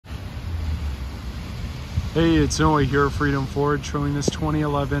Hey, it's Noah here at Freedom Ford, showing this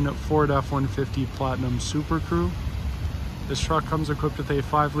 2011 Ford F-150 Platinum SuperCrew. This truck comes equipped with a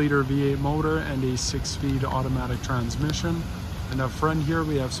 5-liter V8 motor and a 6-speed automatic transmission. And up front here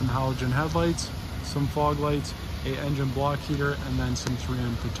we have some halogen headlights, some fog lights, a engine block heater, and then some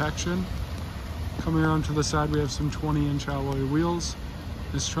 3M protection. Coming around to the side we have some 20-inch alloy wheels.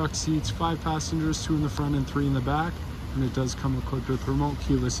 This truck seats 5 passengers, 2 in the front and 3 in the back, and it does come equipped with remote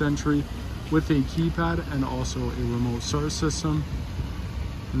keyless entry with a keypad and also a remote start system.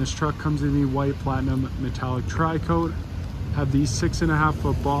 And this truck comes in the white platinum metallic tri-coat, have the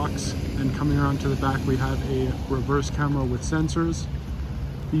 6.5-foot box, and coming around to the back we have a reverse camera with sensors,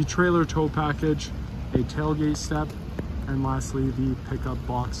 the trailer tow package, a tailgate step, and lastly the pickup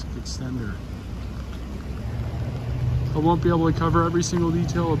box extender. I won't be able to cover every single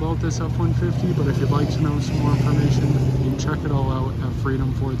detail about this F-150, but if you'd like to know some more information, you can check it all out at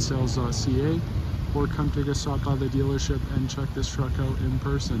freedomfordsales.ca or come take a stop by the dealership and check this truck out in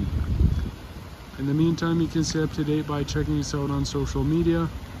person. In the meantime, you can stay up to date by checking us out on social media,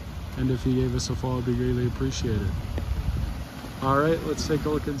 and if you gave us a follow, it'd be greatly appreciated. Alright, let's take a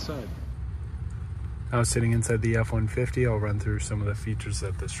look inside. Now sitting inside the F-150, I'll run through some of the features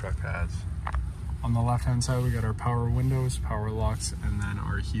that this truck has. On the left hand side we got our power windows, power locks, and then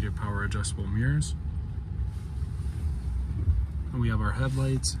our heated power adjustable mirrors. And we have our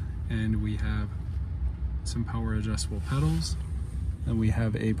headlights, and we have some power adjustable pedals. And we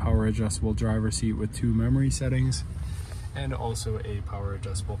have a power adjustable driver seat with 2 memory settings, and also a power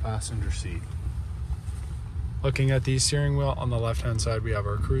adjustable passenger seat. Looking at the steering wheel, on the left hand side we have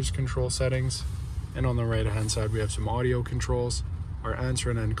our cruise control settings, and on the right hand side we have some audio controls, our answer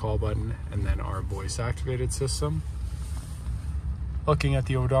and end call button, and then our voice activated system. Looking at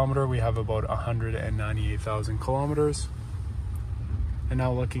the odometer, we have about 198,000 kilometers. And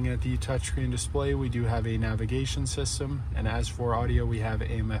now looking at the touchscreen display, we do have a navigation system, and as for audio, we have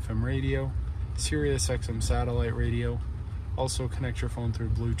AM/FM radio, Sirius XM satellite radio, also connect your phone through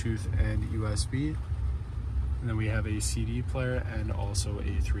Bluetooth and USB, and then we have a CD player and also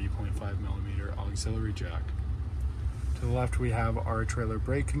a 3.5mm auxiliary jack. To the left we have our trailer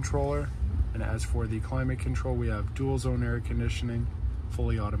brake controller, and as for the climate control, we have dual zone air conditioning,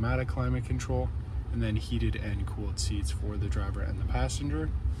 fully automatic climate control, and then heated and cooled seats for the driver and the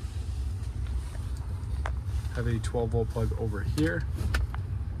passenger. Have a 12-volt plug over here,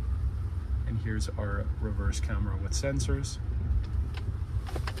 and here's our reverse camera with sensors,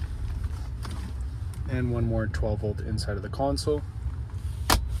 and one more 12-volt inside of the console.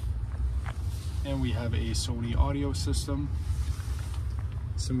 And we have a Sony audio system,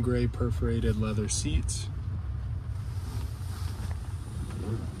 some gray perforated leather seats,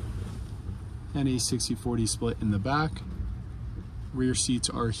 and a 60/40 split in the back. Rear seats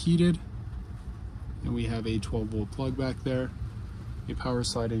are heated, and we have a 12-volt plug back there, a power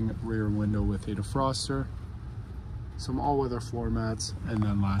sliding rear window with a defroster, some all-weather floor mats, and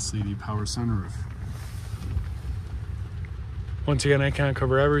then lastly the power sunroof. Once again, I can't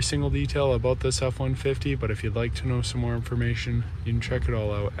cover every single detail about this F-150, but if you'd like to know some more information, you can check it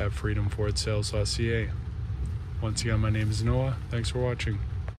all out at freedomfordsales.ca. Once again, my name is Noah. Thanks for watching.